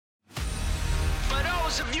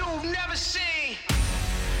those of you who've never seen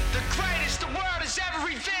the greatest the world has ever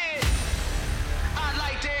revealed, I'd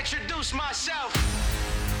like to introduce myself.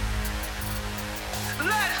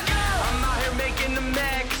 Let's go! I'm out here making them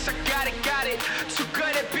mad, cause I got it. Too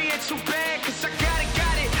good at being too bad, cause I got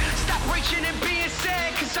it. Stop reaching and being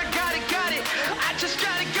sad, cause I got it. I just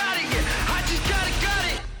got it, yeah. I just got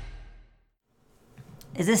it.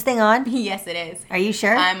 Is this thing on? Yes, it is. Are you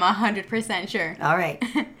sure? I'm 100% sure. All right.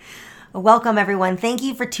 Welcome, everyone. Thank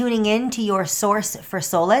you for tuning in to your source for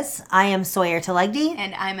solace. I am Sawyer Talegdi.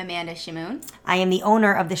 And I'm Amanda Shimoon. I am the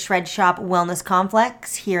owner of the Shred Shop Wellness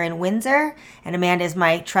Complex here in Windsor, and Amanda is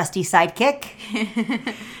my trusty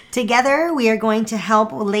sidekick. Together, we are going to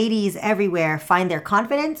help ladies everywhere find their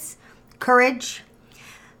confidence, courage,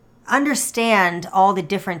 understand all the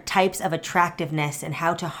different types of attractiveness and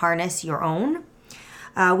how to harness your own.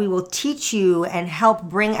 We will teach you and help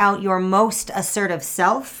bring out your most assertive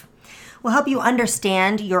self. We'll help you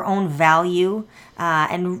understand your own value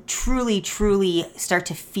and truly start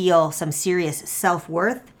to feel some serious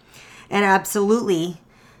self-worth, and absolutely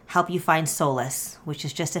help you find solace, which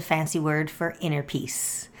is just a fancy word for inner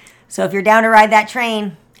peace. So if you're down to ride that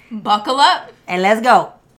train, buckle up and let's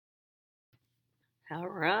go.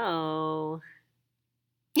 Hello.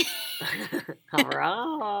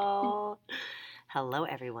 Hello,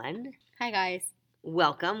 everyone. Hi, guys.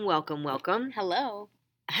 Welcome. Hello.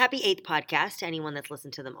 Happy 8th podcast to anyone that's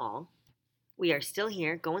listened to them all. We are still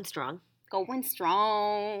here, going strong. Going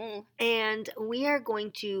strong. And we are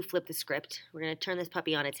going to flip the script. We're going to turn this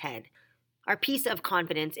puppy on its head. Our piece of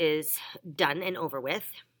confidence is done and over with.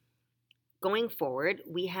 Going forward,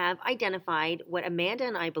 we have identified what Amanda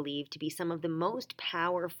and I believe to be some of the most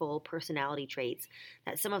powerful personality traits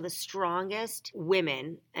that some of the strongest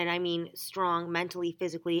women, and I mean strong mentally,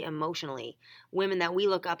 physically, emotionally, women that we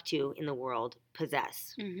look up to in the world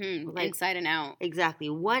possess. Mm-hmm. Inside and out. Exactly.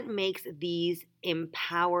 What makes these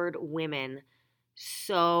empowered women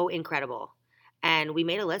so incredible? And we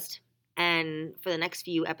made a list. And for the next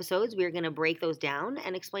few episodes, we're going to break those down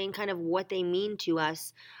and explain kind of what they mean to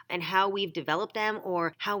us and how we've developed them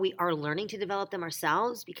or how we are learning to develop them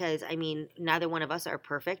ourselves. Because, I mean, neither one of us are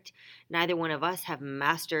perfect. Neither one of us have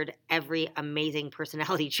mastered every amazing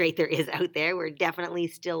personality trait there is out there. We're definitely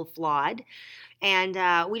still flawed. And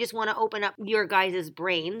we just want to open up your guys'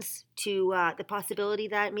 brains to the possibility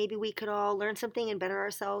that maybe we could all learn something and better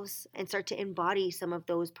ourselves and start to embody some of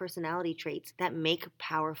those personality traits that make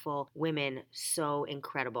powerful women so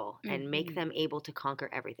incredible and make them able to conquer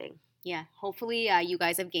everything. Yeah. Hopefully you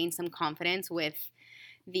guys have gained some confidence with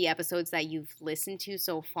the episodes that you've listened to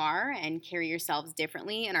so far and carry yourselves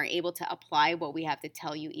differently and are able to apply what we have to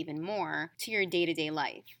tell you even more to your day-to-day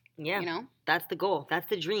life. Yeah. You know? That's the goal. That's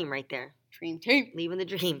the dream right there. Dream team. Leaving the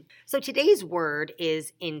dream. So today's word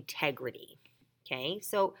is integrity. Okay,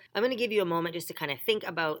 so I'm going to give you a moment just to kind of think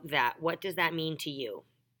about that. What does that mean to you?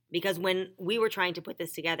 Because when we were trying to put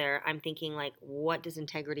this together, I'm thinking like, what does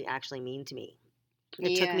integrity actually mean to me?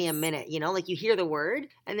 It took me a minute, you know, like you hear the word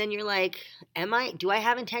and then you're like, do I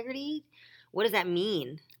have integrity? What does that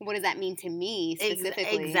mean? What does that mean to me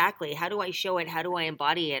specifically? Exactly. How do I show it? How do I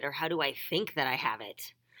embody it? Or how do I think that I have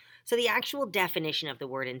it? So the actual definition of the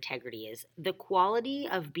word integrity is the quality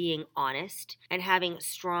of being honest and having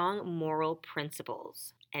strong moral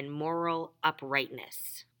principles and moral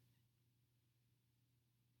uprightness.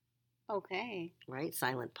 Okay. Right?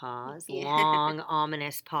 Silent pause. Yeah. Long,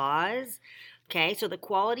 ominous pause. Okay, so the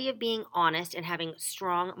quality of being honest and having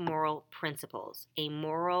strong moral principles, a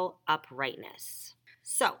moral uprightness.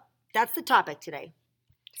 So that's the topic today.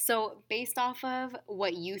 So based off of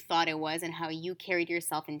what you thought it was and how you carried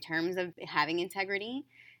yourself in terms of having integrity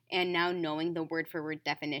and now knowing the word for word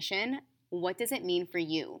definition, what does it mean for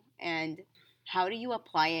you? And how do you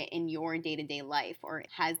apply it in your day-to-day life? Or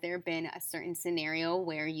has there been a certain scenario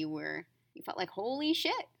where you felt like, holy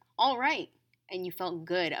shit, all right, and you felt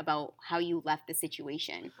good about how you left the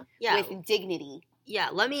situation with dignity? Yeah,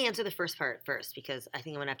 let me answer the first part first because I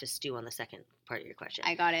think I'm going to have to stew on the second part of your question.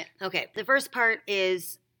 I got it. Okay, the first part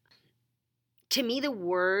is, to me, the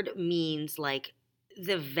word means like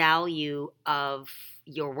the value of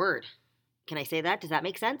your word. Can I say that? Does that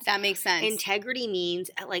make sense? That makes sense. Integrity means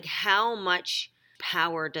like how much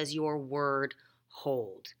power does your word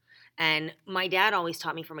hold? And my dad always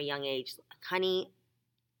taught me from a young age, honey,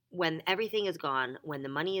 when everything is gone, when the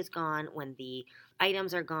money is gone, when the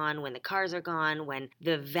items are gone, when the cars are gone, when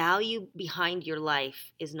the value behind your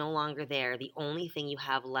life is no longer there, the only thing you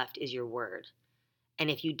have left is your word. And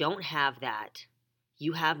if you don't have that,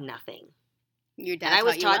 you have nothing. Your dad And I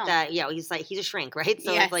was you taught well. that, he's a shrink, right?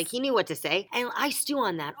 So Yes. it's like he knew what to say. And I stew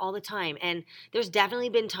on that all the time. And there's definitely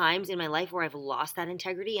been times in my life where I've lost that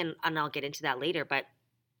integrity, and I'll get into that later. But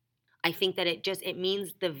I think that it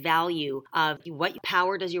means the value of what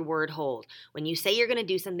power does your word hold. When you say you're going to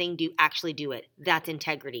do something, do you actually do it? That's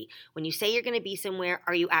integrity. When you say you're going to be somewhere,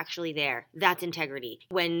 are you actually there? That's integrity.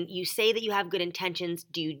 When you say that you have good intentions,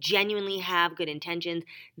 do you genuinely have good intentions?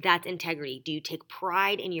 That's integrity. Do you take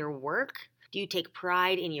pride in your work? Do you take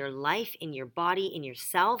pride in your life, in your body, in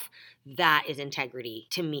yourself? That is integrity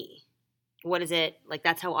to me. What is it? Like,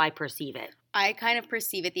 that's how I perceive it. I kind of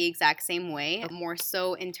perceive it the exact same way, more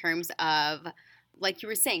so in terms of, like you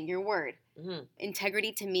were saying, your word. Mm-hmm.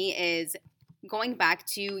 Integrity to me is going back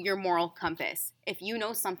to your moral compass. If you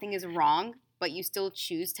know something is wrong, but you still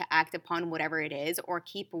choose to act upon whatever it is or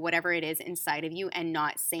keep whatever it is inside of you and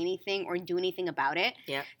not say anything or do anything about it,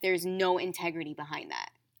 there's no integrity behind that.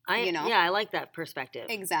 Yeah, I like that perspective.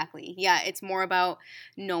 Exactly. Yeah, it's more about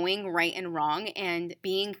knowing right and wrong and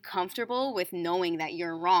being comfortable with knowing that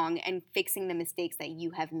you're wrong and fixing the mistakes that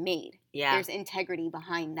you have made. Yeah. There's integrity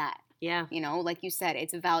behind that. Yeah. Like you said,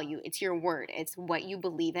 it's value. It's your word. It's what you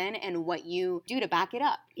believe in and what you do to back it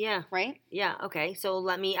up. Yeah. Right? Yeah. Okay. So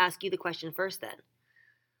let me ask you the question first then.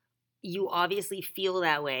 You obviously feel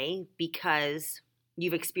that way because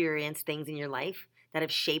you've experienced things in your life that have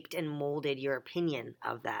shaped and molded your opinion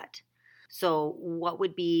of that. So what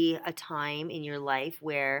would be a time in your life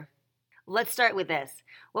where, let's start with this.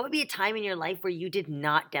 What would be a time in your life where you did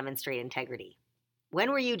not demonstrate integrity? When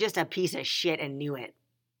were you just a piece of shit and knew it?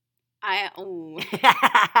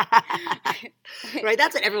 Right,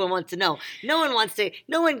 that's what everyone wants to know.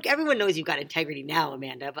 Everyone knows you've got integrity now,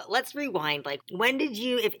 Amanda, but let's rewind. Like, when did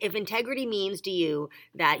you, if integrity means to you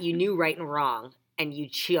that you knew right and wrong and you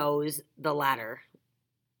chose the latter,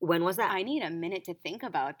 when was that? I need a minute to think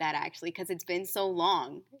about that, actually, because it's been so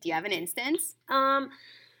long. Do you have an instance?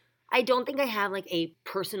 I don't think I have like a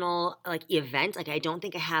personal like event. Like, I don't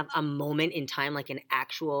think I have a moment in time, like an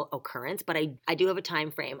actual occurrence, but I do have a time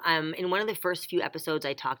frame. In one of the first few episodes,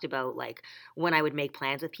 I talked about like when I would make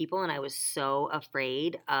plans with people and I was so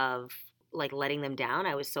afraid of like letting them down.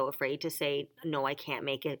 I was so afraid to say, no, I can't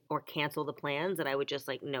make it or cancel the plans that I would just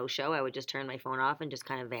like no show. I would just turn my phone off and just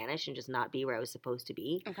kind of vanish and just not be where I was supposed to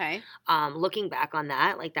be. Okay. Looking back on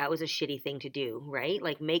that, like that was a shitty thing to do, right?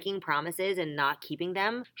 Like making promises and not keeping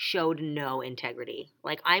them showed no integrity.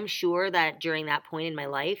 Like, I'm sure that during that point in my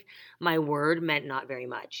life, my word meant not very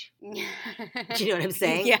much. Do you know what I'm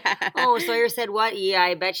saying? Yeah. Oh, Sawyer said what? Yeah,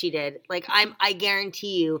 I bet she did. Like, I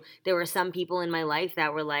guarantee you there were some people in my life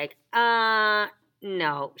that were like,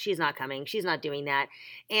 no, she's not coming. She's not doing that.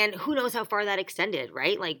 And who knows how far that extended,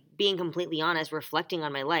 right? Like, being completely honest, reflecting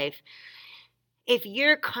on my life. If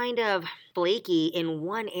you're kind of flaky in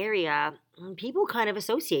one area, people kind of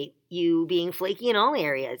associate you being flaky in all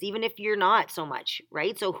areas, even if you're not so much,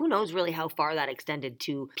 right? So who knows really how far that extended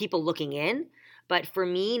to people looking in. But for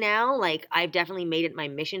me now, like, I've definitely made it my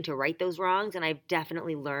mission to right those wrongs. And I've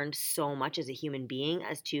definitely learned so much as a human being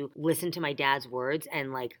as to listen to my dad's words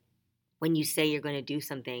and like, when you say you're going to do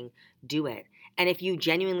something, do it. And if you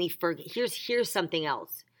genuinely forget, here's something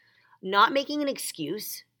else. Not making an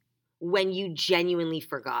excuse when you genuinely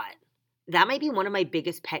forgot. That might be one of my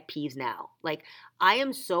biggest pet peeves now. Like, I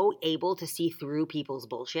am so able to see through people's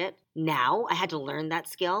bullshit. Now, I had to learn that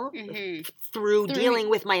skill through dealing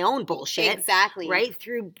with my own bullshit. Exactly. Right?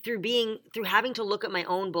 Through having to look at my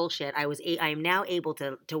own bullshit, I am now able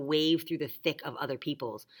to wave through the thick of other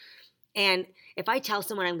people's. And if I tell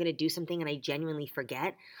someone I'm going to do something and I genuinely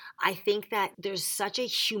forget, I think that there's such a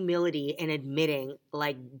humility in admitting,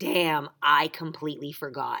 like, damn, I completely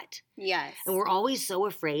forgot. Yes. And we're always so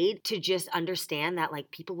afraid to just understand that,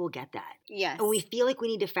 like, people will get that. Yes. And we feel like we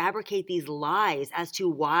need to fabricate these lies as to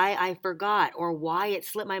why I forgot or why it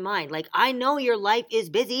slipped my mind. Like, I know your life is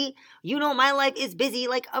busy. You know my life is busy.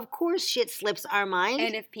 Like, of course shit slips our mind.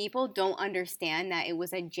 And if people don't understand that it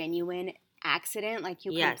was a genuine accident, like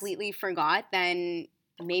you completely forgot, then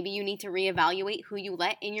maybe you need to reevaluate who you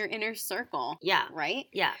let in your inner circle. Yeah. Right?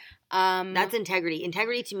 Yeah. That's integrity.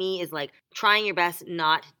 Integrity to me is like trying your best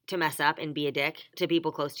not to mess up and be a dick to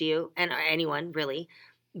people close to you and anyone really,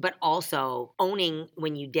 but also owning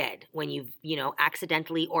when you did, when you've,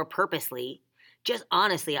 accidentally or purposely. Just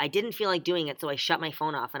honestly, I didn't feel like doing it, so I shut my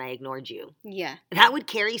phone off and I ignored you. Yeah. That would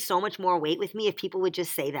carry so much more weight with me if people would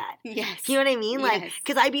just say that. Yes. You know what I mean? Like, yes.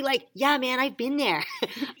 Because I'd be like, yeah, man, I've been there.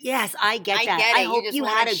 Yes, I get that. I hope you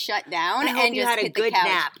had a shut down I hope and you just had a hit good the couch.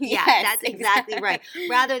 nap. Yeah, yes, that's exactly right.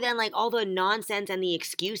 Rather than like all the nonsense and the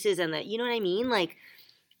excuses and the, you know what I mean? Like,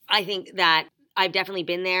 I think that I've definitely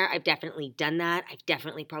been there. I've definitely done that. I've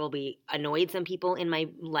definitely probably annoyed some people in my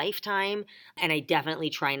lifetime. And I definitely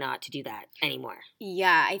try not to do that anymore.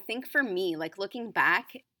 Yeah, I think for me, like looking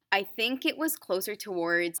back, I think it was closer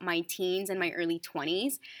towards my teens and my early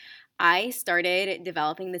 20s. I started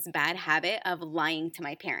developing this bad habit of lying to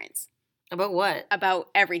my parents About what? about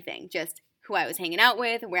everything, just who I was hanging out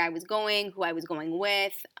with, where I was going, who I was going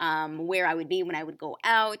with, where I would be when I would go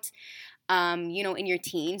out. In your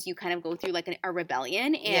teens, you kind of go through like a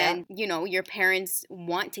rebellion, and your parents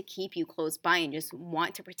want to keep you close by and just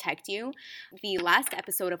want to protect you. The last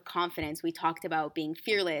episode of Confidence, we talked about being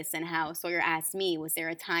fearless and how Sawyer asked me, was there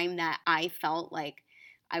a time that I felt like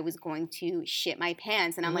I was going to shit my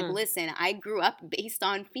pants? And I'm like, listen, I grew up based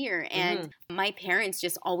on fear, and my parents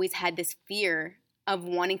just always had this fear of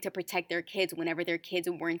wanting to protect their kids whenever their kids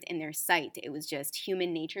weren't in their sight. It was just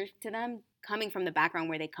human nature to them, coming from the background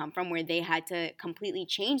where they come from, where they had to completely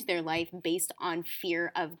change their life based on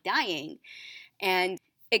fear of dying. And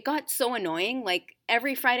it got so annoying. Like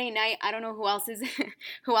every Friday night, I don't know who else is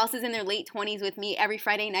who else is in their late 20s with me. Every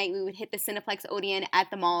Friday night we would hit the Cineplex Odeon at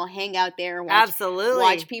the mall, hang out there, watch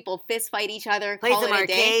people fist fight each other, play call some it a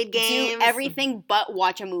arcade day, games, do everything but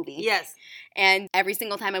watch a movie. Yes. And every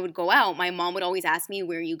single time I would go out, my mom would always ask me,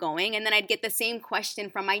 where are you going? And then I'd get the same question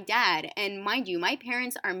from my dad. And mind you, my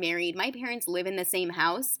parents are married. My parents live in the same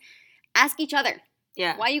house. Ask each other.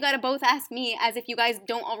 Yeah. Why you gotta both ask me as if you guys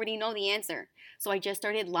don't already know the answer? So I just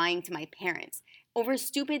started lying to my parents over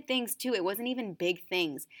stupid things too. It wasn't even big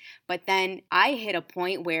things. But then I hit a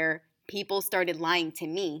point where people started lying to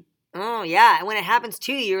me. Oh, yeah. And when it happens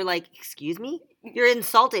to you, you're like, excuse me? You're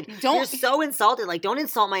insulted. You're so insulted. Like, don't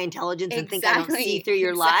insult my intelligence and think I don't see through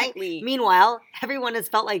your lie. Meanwhile, everyone has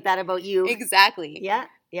felt like that about you. Exactly. Yeah,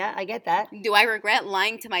 I get that. Do I regret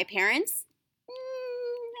lying to my parents?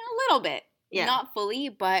 A little bit. Yeah. Not fully,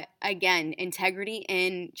 but again, integrity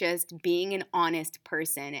and just being an honest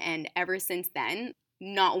person. And ever since then,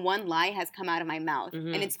 not one lie has come out of my mouth.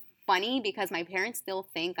 And it's funny because my parents still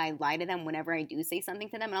think I lie to them whenever I do say something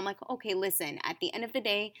to them. And I'm like, okay, listen, at the end of the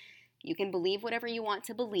day, you can believe whatever you want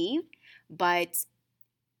to believe, but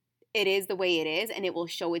it is the way it is, and it will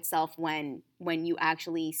show itself when you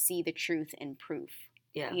actually see the truth and proof.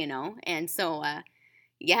 Yeah. And so,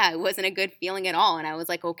 it wasn't a good feeling at all. And I was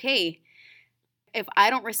like, okay, if I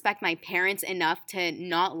don't respect my parents enough to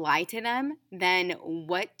not lie to them, then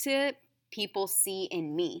what do people see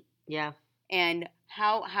in me? Yeah. And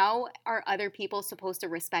how are other people supposed to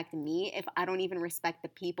respect me if I don't even respect the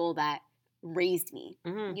people that raised me?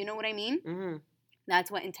 You know what I mean?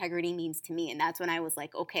 That's what integrity means to me. And that's when I was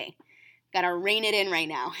like, okay, gotta rein it in right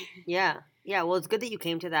now. Yeah. Well, it's good that you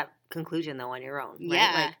came to that conclusion though on your own. Right?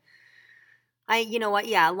 Yeah. Like, you know what?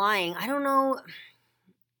 Yeah, lying. I don't know.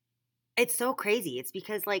 It's so crazy. It's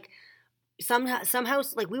because like somehow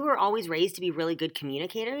like we were always raised to be really good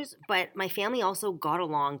communicators, but my family also got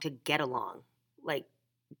along to get along. Like,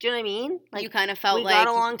 do you know what I mean? Like, you kind of felt we got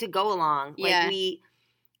along to go along. Yeah. Like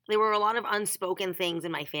there were a lot of unspoken things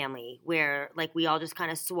in my family where like we all just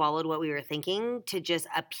kind of swallowed what we were thinking to just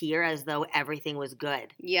appear as though everything was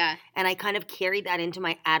good. Yeah. And I kind of carried that into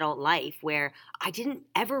my adult life where I didn't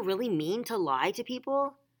ever really mean to lie to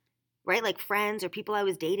people. Right? Like friends or people I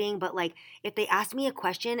was dating. But like if they asked me a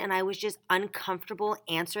question and I was just uncomfortable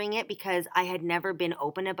answering it because I had never been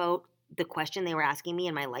open about the question they were asking me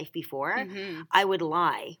in my life before, I would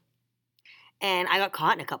lie. And I got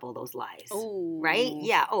caught in a couple of those lies. Oh. Right?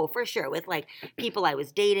 Yeah. Oh, for sure. With like people I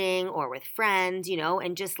was dating or with friends,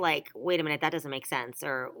 and just like, wait a minute, that doesn't make sense.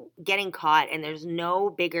 Or getting caught. And there's no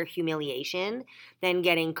bigger humiliation than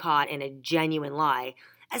getting caught in a genuine lie.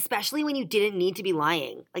 Especially when you didn't need to be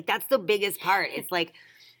lying. Like, that's the biggest part. It's like,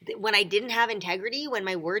 when I didn't have integrity, when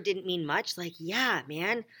my word didn't mean much, like, yeah,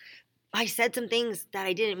 man, I said some things that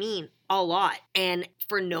I didn't mean a lot. And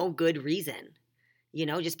for no good reason.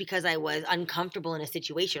 Just because I was uncomfortable in a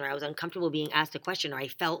situation or I was uncomfortable being asked a question or I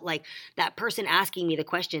felt like that person asking me the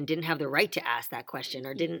question didn't have the right to ask that question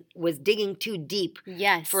or was digging too deep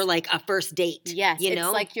for like a first date. Yes. It's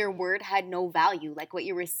like your word had no value, like what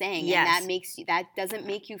you were saying. Yes. And that doesn't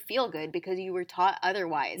make you feel good because you were taught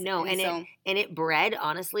otherwise. No, and it bred,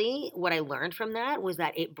 honestly, what I learned from that was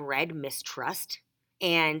that it bred mistrust.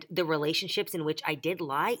 And the relationships in which I did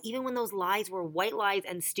lie, even when those lies were white lies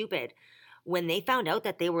and stupid, when they found out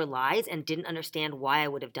that they were lies and didn't understand why I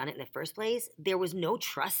would have done it in the first place, there was no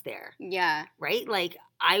trust there. Yeah. Right? Like,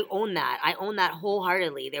 I own that. I own that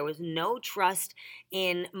wholeheartedly. There was no trust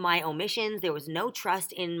in my omissions. There was no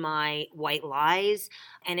trust in my white lies.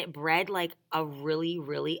 And it bred like a really,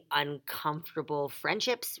 really uncomfortable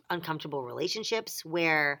friendships, uncomfortable relationships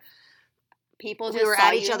where People we just were saw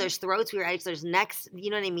at each you. other's throats. We were at each other's necks.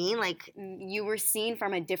 You know what I mean? Like, You were seen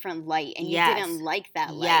from a different light, and Yes. you didn't like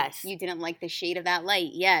that light. Yes. You didn't like the shade of that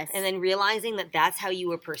light. Yes. and then realizing that that's how you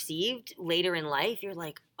were perceived later in life, you're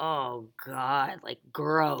like, oh God, like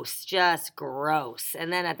gross, just gross.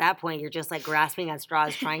 And then at that point, you're just like grasping at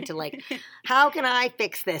straws, trying to like, how can I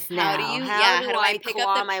fix this now? How do you- How yeah, do how do I I pick up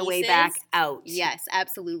claw the my way back pieces? out? Yes,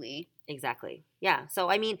 absolutely. Exactly. Yeah. So,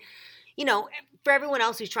 I mean, you know, for everyone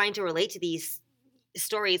else who's trying to relate to these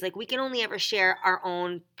stories, like we can only ever share our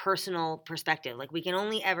own personal perspective. Like we can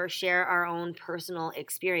only ever share our own personal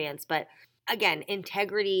experience. But again,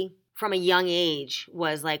 integrity from a young age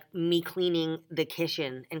was like me cleaning the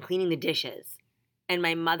kitchen and cleaning the dishes. And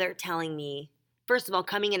my mother telling me, first of all,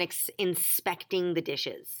 coming and inspecting the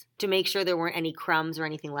dishes to make sure there weren't any crumbs or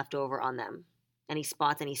anything left over on them. Any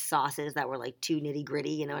spots, any sauces that were like too nitty gritty,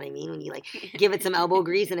 you know what I mean? When you like give it some elbow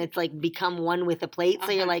grease and it's like become one with the plate.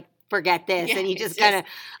 So you're like, forget this. Yeah, and you it's just kind of,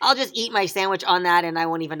 I'll just eat my sandwich on that and I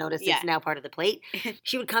won't even notice Yeah. it's now part of the plate.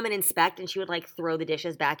 She would come and inspect and she would like throw the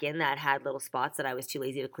dishes back in that had little spots that I was too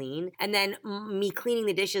lazy to clean. And then me cleaning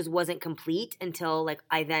the dishes wasn't complete until like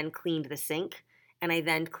I then cleaned the sink. And I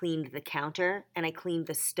then cleaned the counter and I cleaned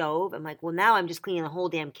the stove. I'm like, well, now I'm just cleaning the whole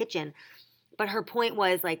damn kitchen. But her point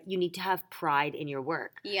was like, you need to have pride in your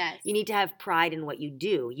work. Yes. You need to have pride in what you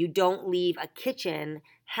do. You don't leave a kitchen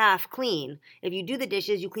half clean. If you do the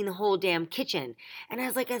dishes, you clean the whole damn kitchen. And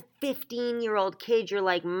as like a 15-year-old kid, you're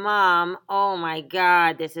like, Mom, oh my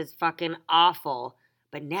God, this is fucking awful.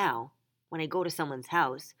 But now, when I go to someone's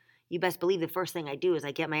house, you best believe the first thing I do is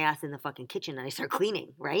I get my ass in the fucking kitchen and I start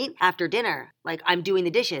cleaning, right? After dinner, like I'm doing the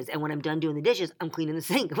dishes. And when I'm done doing the dishes, I'm cleaning the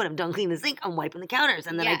sink. When I'm done cleaning the sink, I'm wiping the counters.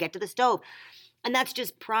 And then I Yeah. get to the stove. And that's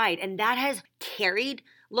just pride. And that has carried,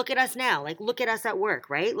 look at us now, like look at us at work,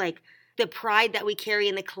 right? Like the pride that we carry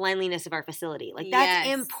in the cleanliness of our facility. Like that's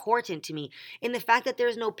Yes. important to me. In the fact that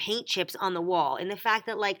there's no paint chips on the wall. In the fact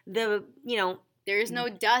that like the, you know, There's no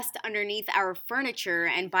dust underneath our furniture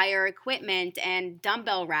and by our equipment and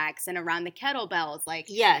dumbbell racks and around the kettlebells. Like,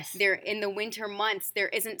 yes. there in the winter months, there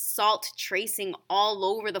isn't salt tracing all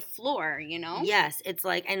over the floor, you know? Yes, it's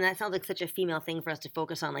like, and that sounds like such a female thing for us to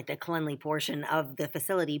focus on, like the cleanly portion of the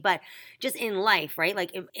facility. But just in life, right?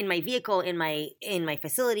 Like in my vehicle, in my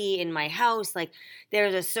facility, in my house, like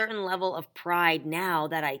there's a certain level of pride now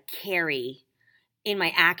that I carry in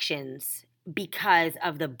my actions because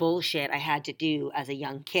of the bullshit I had to do as a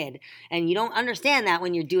young kid. And you don't understand that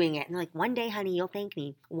when you're doing it. And like, one day, honey, you'll thank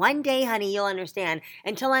me. One day, honey, you'll understand.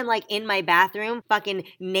 Until I'm like in my bathroom, fucking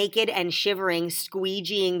naked and shivering,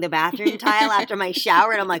 squeegeeing the bathroom tile after my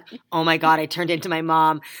shower. And I'm like, oh my God, I turned into my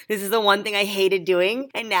mom. This is the one thing I hated doing.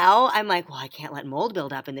 And now I'm like, well, I can't let mold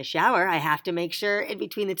build up in the shower. I have to make sure in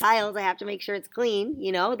between the tiles, I have to make sure it's clean.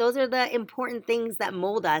 You know, those are the important things that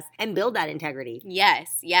mold us and build that integrity. Yes,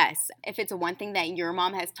 yes. If it's one thing that your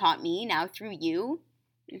mom has taught me now through you,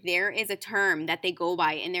 there is a term that they go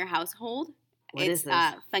by in their household. What It's is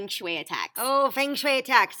this? feng shui attacks. Oh, feng shui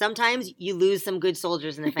attack. Sometimes you lose some good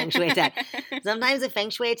soldiers in a feng shui attack. Sometimes a feng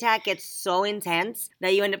shui attack gets so intense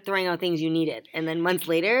that you end up throwing out things you needed. And then months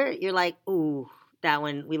later, you're like, ooh, that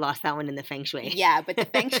one, we lost that one in the feng shui. Yeah, but the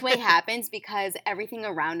feng shui happens because everything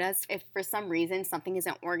around us, if for some reason something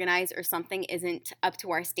isn't organized or something isn't up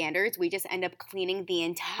to our standards, we just end up cleaning the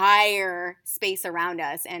entire space around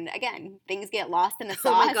us. And again, things get lost in the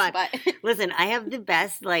sauce. Oh my God. But Listen, I have the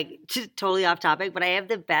best, like, just totally off topic, but I have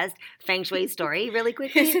the best feng shui story really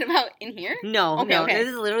quickly. is it about in here? No, Okay, no. okay. This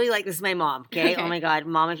is literally like, this is my mom, okay? Okay. Oh my God.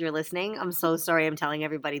 Mom, if you're listening, I'm so sorry I'm telling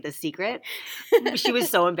everybody this secret. She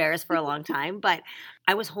was so embarrassed for a long time, but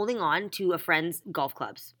I was holding on to a friend's golf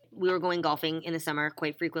clubs. We were going golfing in the summer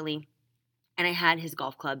quite frequently, and I had his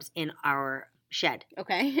golf clubs in our shed.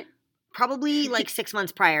 Okay. Probably like 6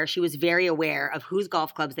 months prior, she was very aware of whose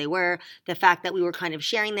golf clubs they were, the fact that we were kind of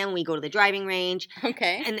sharing them when we go to the driving range.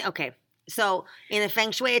 Okay. And okay, so in the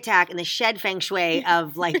feng shui attack, in the shed feng shui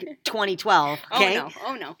of like 2012, okay?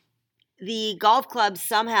 Oh no. The golf clubs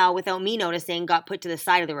somehow, without me noticing, got put to the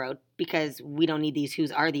side of the road because we don't need these.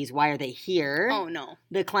 Whose are these? Why are they here? Oh no.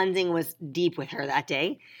 The cleansing was deep with her that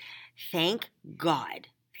day. Thank God.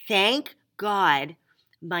 Thank God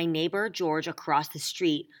my neighbor, George, across the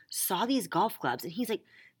street saw these golf clubs. And he's like,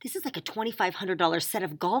 this is like a $2,500 set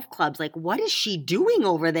of golf clubs. Like, what is she doing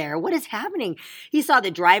over there? What is happening? He saw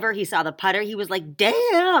the driver. He saw the putter. He was like,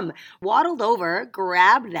 damn. Waddled over,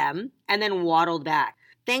 grabbed them, and then waddled back.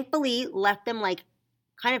 Thankfully, left them like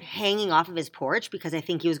kind of hanging off of his porch because I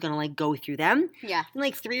think he was going to like go through them. Yeah. In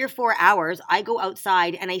like 3 or 4 hours, I go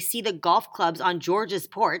outside and I see the golf clubs on George's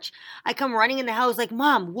porch. I come running in the house like,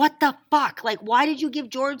 Mom, what the fuck? Like, why did you give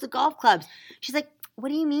George the golf clubs? She's like, what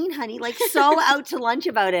do you mean, honey? Like, so out to lunch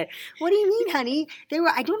about it. What do you mean, honey?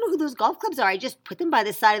 I don't know who those golf clubs are. I just put them by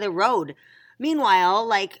the side of the road. Meanwhile,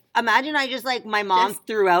 like, imagine I just, like, my mom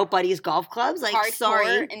threw out Buddy's golf clubs. Like, hardcore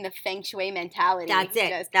sorry. in the feng shui mentality. That's it.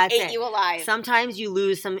 Just That's ate it. you alive. Sometimes you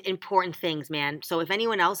lose some important things, man. So if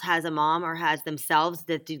anyone else has a mom or has themselves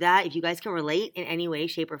that do that, if you guys can relate in any way,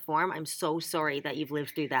 shape, or form, I'm so sorry that you've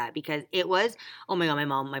lived through that, because it was, oh my God,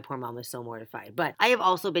 my poor mom was so mortified. But I have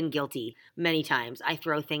also been guilty many times. I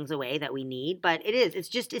throw things away that we need, but it's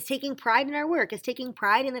taking pride in our work. It's taking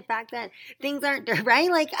pride in the fact that things aren't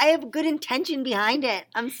right. Like, I have good intention behind it.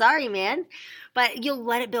 I'm sorry, man. But you'll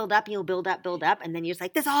let it build up, and you'll build up, and then you're just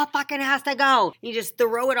like, this all fucking has to go. You just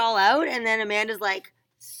throw it all out, and then Amanda's like,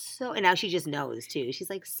 so, and now she just knows too. She's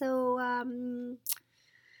like, so, I'm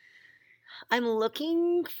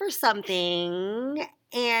looking for something,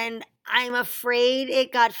 and I'm afraid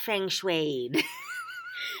it got feng shuied.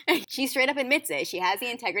 She straight up admits it. She has the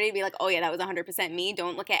integrity to be like, oh yeah, that was 100% me.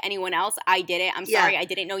 Don't look at anyone else. I did it. I'm sorry. I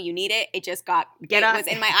didn't know you need it. It just was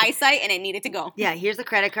in my eyesight and it needed to go. Yeah, here's the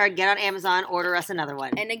credit card. Get on Amazon. Order us another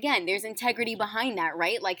one. And again, there's integrity behind that,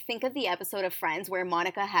 right? Like, think of the episode of Friends where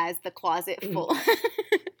Monica has the closet full.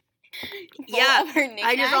 Yeah, of her knickknacks.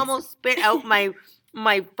 I just almost spit out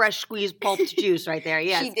my fresh squeezed pulped juice right there.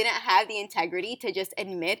 Yes. She didn't have the integrity to just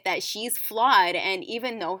admit that she's flawed. And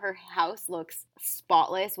even though her house looks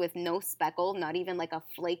spotless with no speckle, not even like a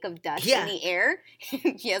flake of dust in the air,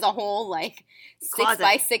 she has a whole like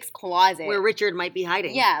 6x6 closet where Richard might be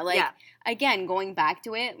hiding. Yeah, again, going back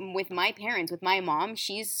to it with my parents, with my mom,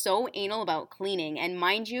 she's so anal about cleaning. And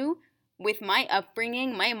mind you, with my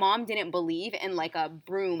upbringing, my mom didn't believe in like a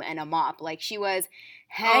broom and a mop. Like, she was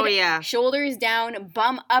head, shoulders down,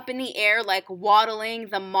 bum up in the air, like waddling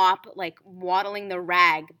the mop, like waddling the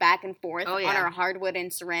rag back and forth on our hardwood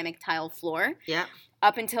and ceramic tile floor. Yeah.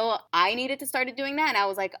 Up until I needed to start doing that. And I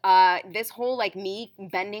was like, this whole like me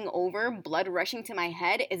bending over, blood rushing to my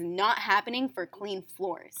head is not happening for clean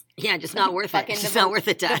floors. Yeah, just not worth it. It's not worth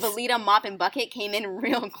it to us. The Velveeta mop and bucket came in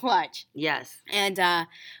real clutch. Yes. And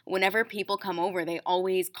whenever people come over, they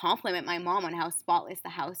always compliment my mom on how spotless the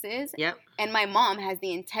house is. Yep. And my mom has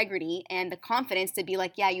the integrity and the confidence to be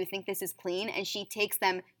like, yeah, you think this is clean? And she takes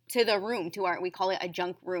them to the room, we call it a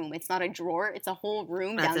junk room. It's not a drawer. It's a whole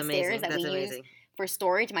room downstairs that we use for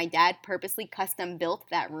storage. My dad purposely custom built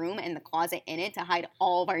that room and the closet in it to hide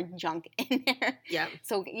all of our junk in there. Yeah.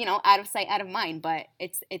 So, out of sight, out of mind. But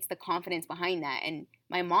it's the confidence behind that. And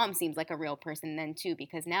my mom seems like a real person then too,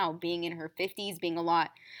 because now being in her 50s, being a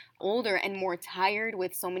lot older and more tired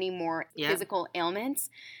with so many more physical ailments,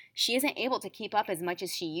 she isn't able to keep up as much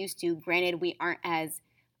as she used to. Granted, we aren't as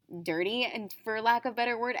dirty, and for lack of a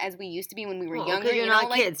better word, as we used to be when we were younger. Because you're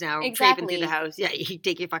not kids now. Exactly. Traipsing through the house. Yeah, you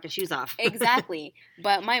take your fucking shoes off. Exactly.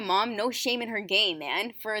 But my mom, no shame in her game,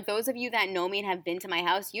 man. For those of you that know me and have been to my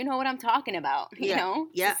house, you know what I'm talking about. You know?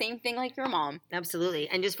 It's the same thing like your mom. Absolutely.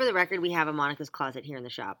 And just for the record, we have a Monica's Closet here in the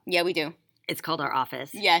shop. Yeah, we do. It's called our office.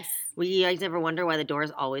 Yes. You guys never wonder why the door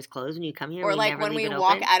is always closed when you come here? Or like when we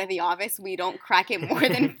walk out of the office, we don't crack it more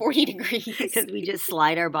than 40 degrees. Because we just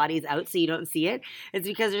slide our bodies out so you don't see it. It's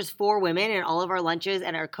because there's 4 women and all of our lunches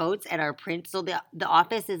and our coats and our prints. So the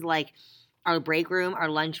office is like our break room, our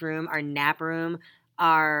lunch room, our nap room,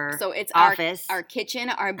 our So it's office. Our kitchen,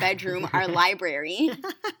 our bedroom, our library,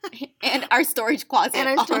 and our storage closet. And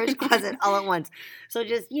our storage closet all at once. So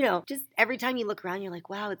just every time you look around, you're like,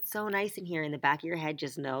 wow, it's so nice in here. In the back of your head,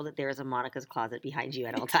 just know that there is a Monica's Closet behind you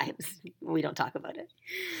at all times. We don't talk about it.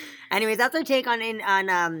 Anyways, that's our take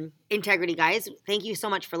on integrity, guys. Thank you so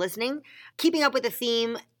much for listening. Keeping up with the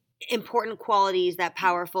theme, important qualities that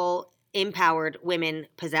powerful, empowered women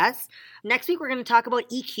possess. Next week, we're going to talk about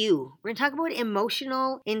EQ. We're going to talk about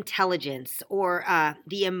emotional intelligence, or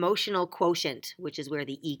the emotional quotient, which is where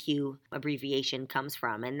the EQ abbreviation comes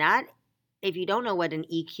from. And that, if you don't know what an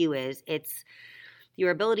EQ is, it's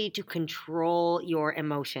your ability to control your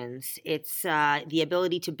emotions. It's the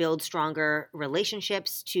ability to build stronger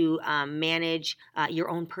relationships, to manage your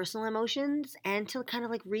own personal emotions, and to kind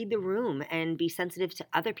of like read the room and be sensitive to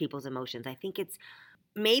other people's emotions. I think it's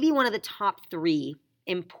maybe one of the top 3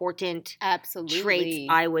 important traits,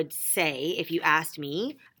 I would say, if you asked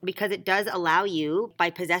me, because it does allow you, by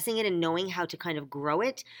possessing it and knowing how to kind of grow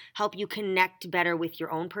it, help you connect better with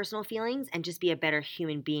your own personal feelings and just be a better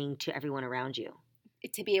human being to everyone around you.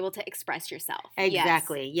 To be able to express yourself.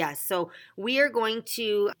 Exactly, yes. So we are going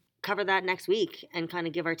to cover that next week and kind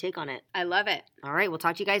of give our take on it. I love it. All right, we'll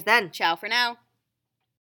talk to you guys then. Ciao for now.